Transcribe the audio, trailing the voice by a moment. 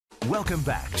Welcome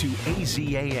back to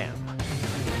AZAM.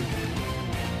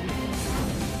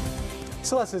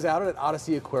 Celeste is out at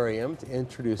OdySea Aquarium to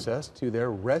introduce us to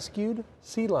their rescued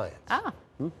sea lions. Ah,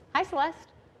 hi Celeste.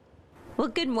 Well,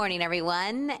 good morning,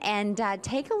 everyone, and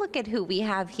take a look at who we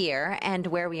have here and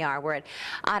where we are. We're at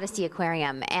OdySea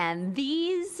Aquarium, and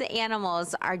these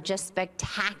animals are just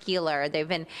spectacular. They've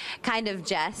been kind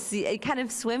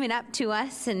of swimming up to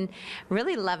us and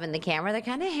really loving the camera. They're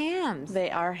kind of hams. They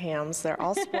are hams. They're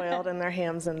all spoiled and they're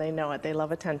hams, and they know it. They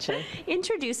love attention.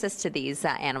 Introduce us to these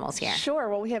animals here. Sure.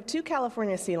 Well, we have two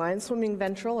California sea lions. Swimming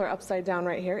ventral or upside down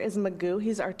right here is Magoo.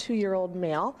 He's our 2-year-old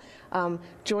male.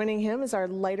 Joining him is our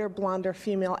lighter blonder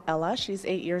female Ella. She's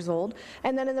 8 years old.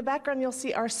 And then in the background you'll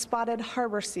see our spotted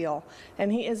harbor seal.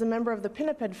 And he is a member of the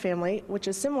pinniped family, which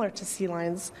is similar to sea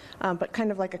lions, but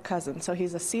kind of like a cousin. So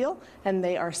he's a seal and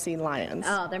they are sea lions.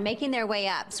 Oh, they're making their way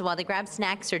up. So while they grab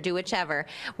snacks or do whichever,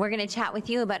 we're going to chat with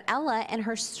you about Ella and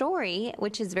her story,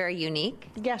 which is very unique.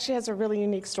 Yeah, she has a really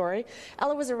unique story.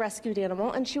 Ella was a rescued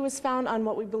animal, and she was found on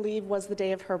what we believe was the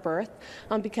day of her birth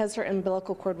because her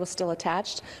umbilical cord was still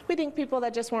attached. We think people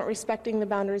that just weren't respecting the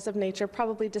boundaries of nature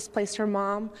probably displaced her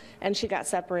mom, and she got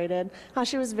separated.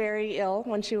 She was very ill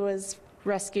when she was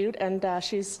rescued, and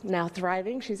she's now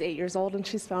thriving. She's 8 years old, and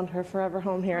she's found her forever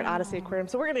home here at OdySea Aquarium.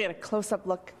 So we're going to get a close-up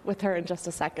look with her in just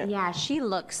a second. Yeah, she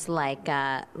looks like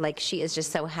she is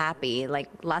just so happy, like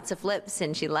lots of flips,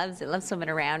 and she loves it, loves swimming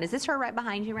around. Is this her right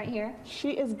behind you right here?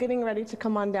 She is getting ready to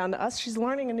come on down to us. She's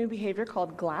learning a new behavior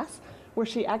called glass, where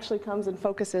she actually comes and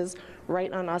focuses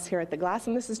right on us here at the glass.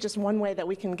 And this is just one way that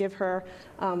we can give her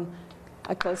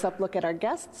a close-up look at our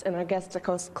guests, and our guests a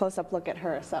close-up look at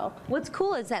her. So what's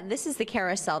cool is that this is the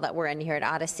carousel that we're in here at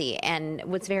OdySea, and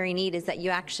what's very neat is that you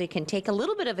actually can take a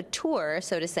little bit of a tour,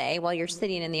 so to say, while you're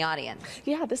sitting in the audience.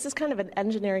 Yeah, this is kind of an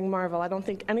engineering marvel. I don't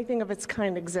think anything of its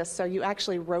kind exists. So you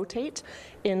actually rotate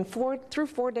through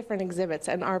 4 different exhibits,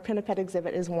 and our pinniped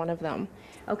exhibit is one of them.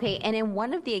 Okay, and in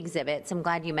one of the exhibits, I'm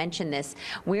glad you mentioned this,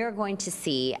 we're going to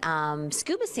see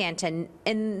Scuba Santa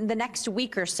in the next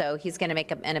week or so. He's going to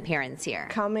make an appearance here.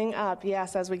 Coming up,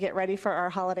 yes, as we get ready for our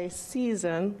holiday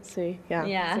season. See,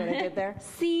 yeah. See what I did there?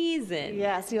 Season.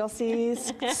 Yes, you'll see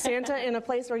Santa in a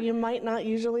place where you might not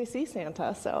usually see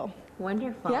Santa, so.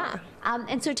 Wonderful. Yeah.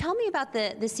 And so tell me about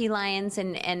the sea lions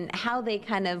and how they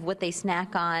what they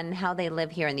snack on, how they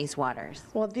live here in these waters.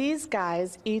 Well, these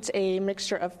guys eat a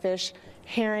mixture of fish,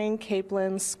 herring,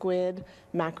 capelin, squid,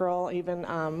 mackerel,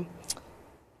 even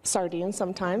sardines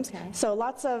sometimes. Okay. So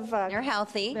lots of... They're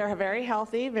healthy. They're very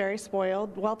healthy, very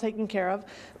spoiled, well taken care of.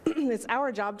 It's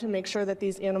our job to make sure that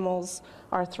these animals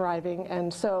are thriving,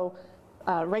 and so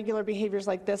regular behaviors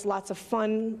like this, lots of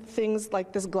fun things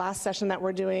like this glass session that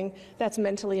we're doing, that's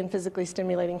mentally and physically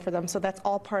stimulating for them. So that's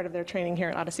all part of their training here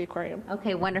at OdySea Aquarium.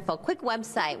 Okay, wonderful. Quick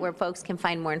website where folks can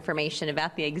find more information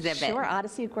about the exhibit. Sure,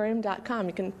 OdySeaAquarium.com.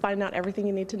 You can find out everything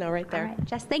you need to know right there. All right,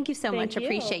 Jess, thank you so much. You.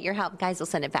 Appreciate your help. Guys, we'll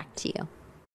send it back to you.